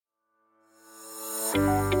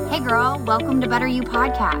Hey girl, welcome to Better You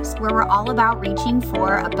Podcast, where we're all about reaching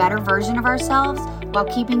for a better version of ourselves while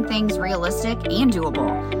keeping things realistic and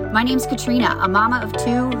doable. My name's Katrina, a mama of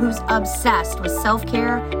two who's obsessed with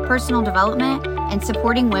self-care, personal development, and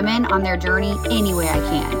supporting women on their journey any way I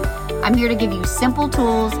can. I'm here to give you simple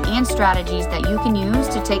tools and strategies that you can use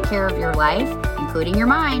to take care of your life, including your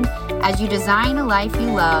mind, as you design a life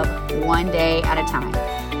you love one day at a time.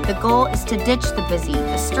 The goal is to ditch the busy,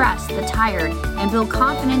 the stressed, the tired, and build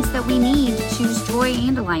confidence that we need to choose joy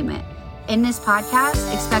and alignment. In this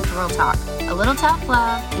podcast, expect real talk, a little tough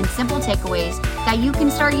love, and simple takeaways that you can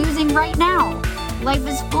start using right now. Life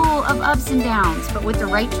is full of ups and downs, but with the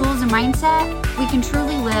right tools and mindset, we can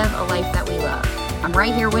truly live a life that we love. I'm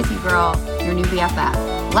right here with you, girl, your new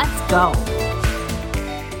BFF. Let's go.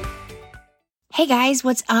 Hey guys,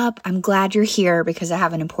 what's up? I'm glad you're here because I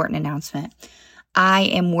have an important announcement. I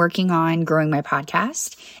am working on growing my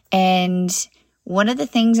podcast, and one of the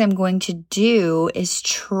things I'm going to do is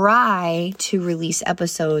try to release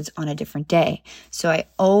episodes on a different day. So I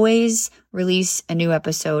always release a new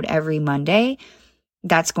episode every Monday.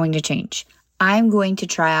 That's going to change. I'm going to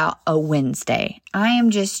try out a Wednesday. I am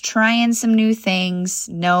just trying some new things.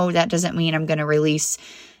 No, that doesn't mean I'm going to release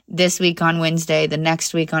this week on Wednesday, the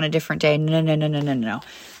next week on a different day. No.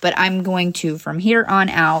 But I'm going to, from here on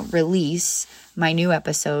out, release my new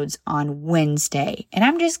episodes on Wednesday. And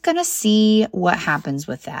I'm just going to see what happens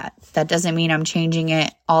with that. That doesn't mean I'm changing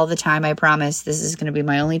it all the time. I promise this is going to be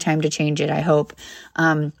my only time to change it, I hope.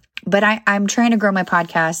 But I'm trying to grow my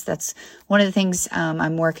podcast. That's one of the things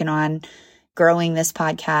I'm working on, growing this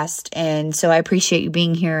podcast. And so I appreciate you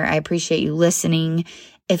being here. I appreciate you listening.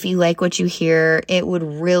 If you like what you hear, it would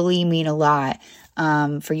really mean a lot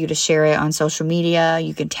for you to share it on social media.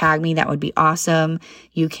 You can tag me. That would be awesome.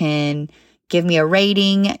 You can give me a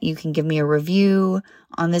rating. You can give me a review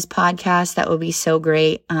on this podcast. That would be so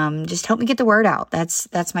great. Just help me get the word out.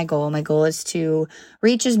 That's my goal. My goal is to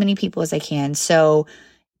reach as many people as I can. So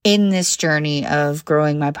in this journey of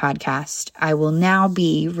growing my podcast, I will now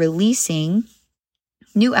be releasing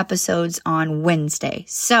new episodes on Wednesday.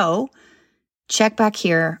 So check back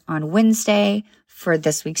here on Wednesday for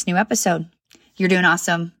this week's new episode. You're doing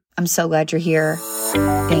awesome. I'm so glad you're here.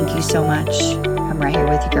 Thank you so much. I'm right here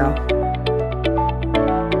with you, girl.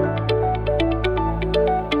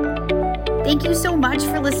 Thank you so much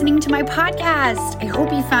for listening to my podcast. I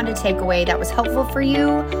hope you found a takeaway that was helpful for you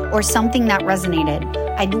or something that resonated.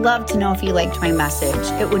 I'd love to know if you liked my message.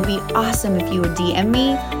 It would be awesome if you would DM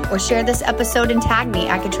me or share this episode and tag me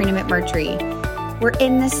at Katrina McMurtry. We're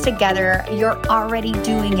in this together. You're already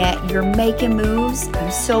doing it. You're making moves.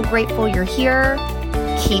 I'm so grateful you're here.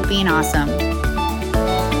 Keep being awesome.